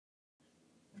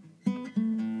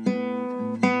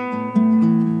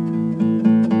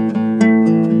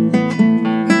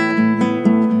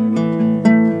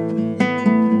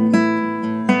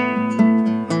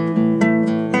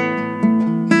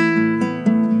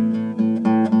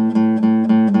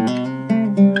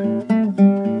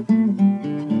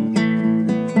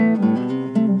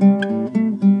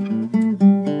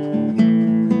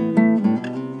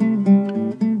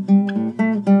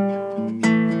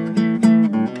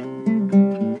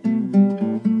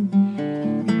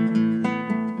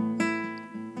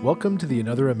Welcome to the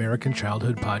Another American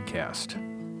Childhood podcast.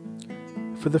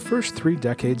 For the first 3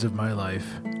 decades of my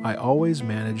life, I always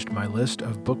managed my list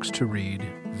of books to read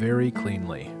very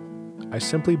cleanly. I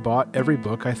simply bought every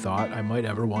book I thought I might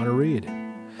ever want to read.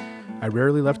 I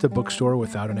rarely left a bookstore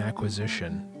without an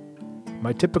acquisition.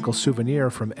 My typical souvenir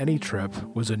from any trip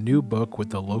was a new book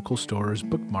with the local store's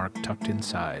bookmark tucked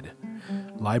inside.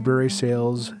 Library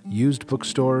sales, used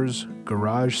bookstores,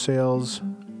 garage sales,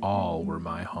 all were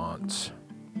my haunts.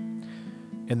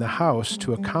 In the house,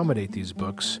 to accommodate these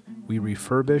books, we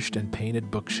refurbished and painted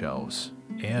bookshelves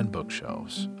and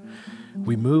bookshelves.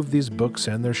 We moved these books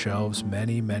and their shelves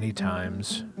many, many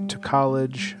times, to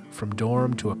college, from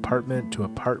dorm to apartment,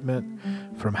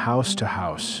 from house to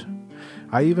house.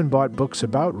 I even bought books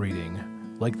about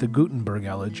reading, like the Gutenberg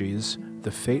Elegies,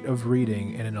 The Fate of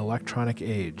Reading in an Electronic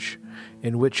Age,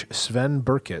 in which Sven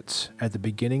Birkitz, at the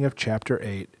beginning of Chapter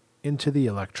 8, Into the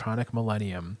Electronic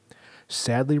Millennium,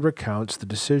 sadly recounts the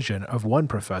decision of one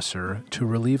professor to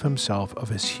relieve himself of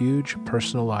his huge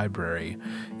personal library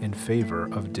in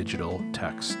favor of digital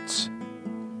texts.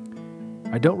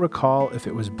 I don't recall if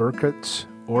it was Birkitz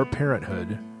or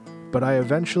Parenthood, but I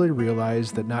eventually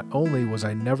realized that not only was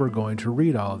I never going to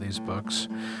read all of these books,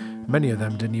 many of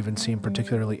them didn't even seem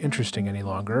particularly interesting any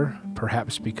longer,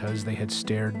 perhaps because they had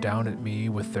stared down at me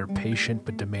with their patient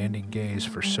but demanding gaze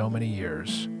for so many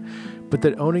years, but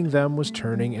that owning them was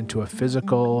turning into a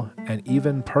physical and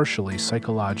even partially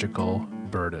psychological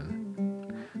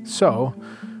burden. So,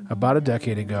 about a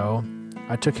decade ago,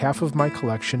 I took half of my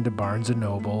collection to Barnes &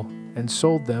 Noble and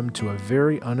sold them to a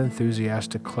very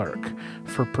unenthusiastic clerk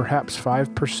for perhaps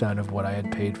 5% of what I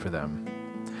had paid for them.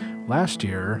 Last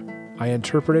year, I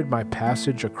interpreted my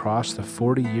passage across the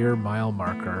 40-year mile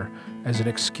marker as an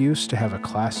excuse to have a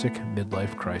classic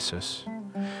midlife crisis.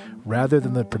 Rather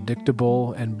than the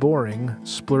predictable and boring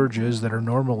splurges that are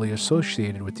normally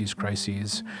associated with these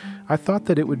crises, I thought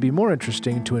that it would be more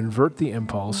interesting to invert the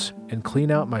impulse and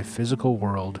clean out my physical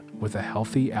world with a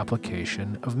healthy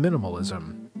application of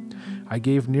minimalism. I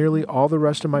gave nearly all the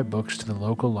rest of my books to the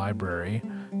local library,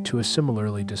 to a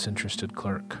similarly disinterested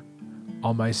clerk.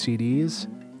 All my CDs,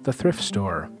 the thrift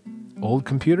store. Old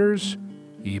computers,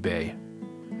 eBay.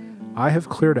 I have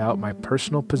cleared out my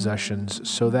personal possessions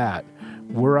so that,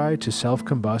 were I to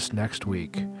self-combust next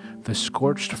week, the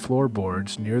scorched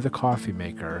floorboards near the coffee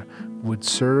maker would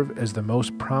serve as the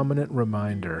most prominent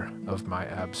reminder of my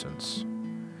absence.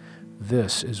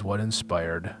 This is what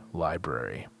inspired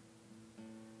Library.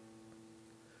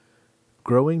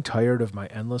 Growing tired of my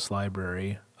endless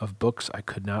library of books I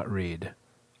could not read,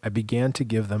 I began to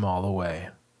give them all away.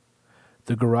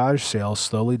 The garage sale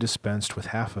slowly dispensed with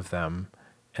half of them,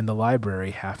 and the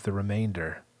library half the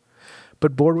remainder.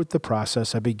 But bored with the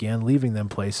process, I began leaving them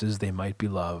places they might be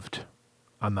loved.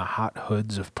 On the hot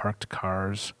hoods of parked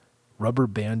cars,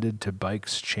 rubber-banded to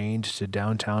bikes chained to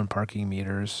downtown parking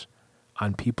meters,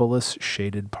 on peopleless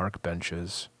shaded park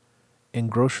benches, in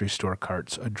grocery store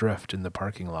carts adrift in the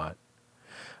parking lot,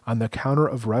 on the counter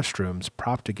of restrooms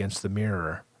propped against the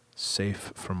mirror,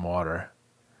 safe from water.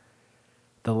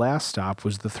 The last stop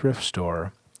was the thrift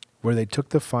store, where they took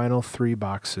the final 3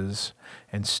 boxes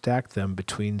and stacked them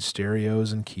between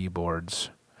stereos and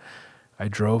keyboards. I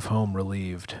drove home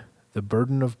relieved, the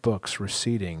burden of books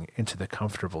receding into the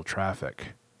comfortable traffic.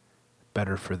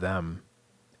 Better for them,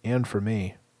 and for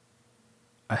me.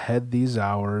 Ahead these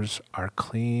hours are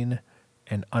clean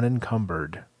and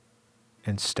unencumbered,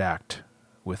 and stacked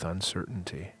with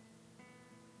uncertainty.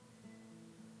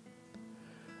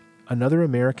 Another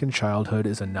American Childhood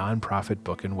is a nonprofit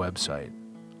book and website.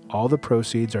 All the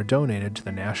proceeds are donated to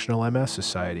the National MS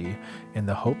Society in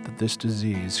the hope that this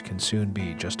disease can soon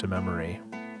be just a memory.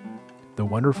 The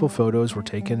wonderful photos were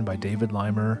taken by David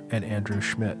Leimer and Andrew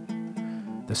Schmidt.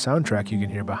 The soundtrack you can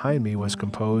hear behind me was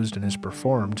composed and is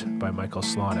performed by Michael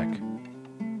Slonick.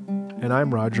 And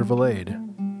I'm Roger Valade.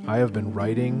 I have been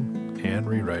writing and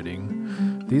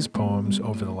rewriting these poems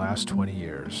over the last 20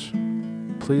 years.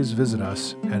 Please visit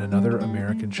us at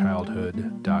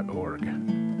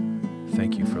anotheramericanchildhood.org.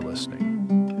 Thank you for listening.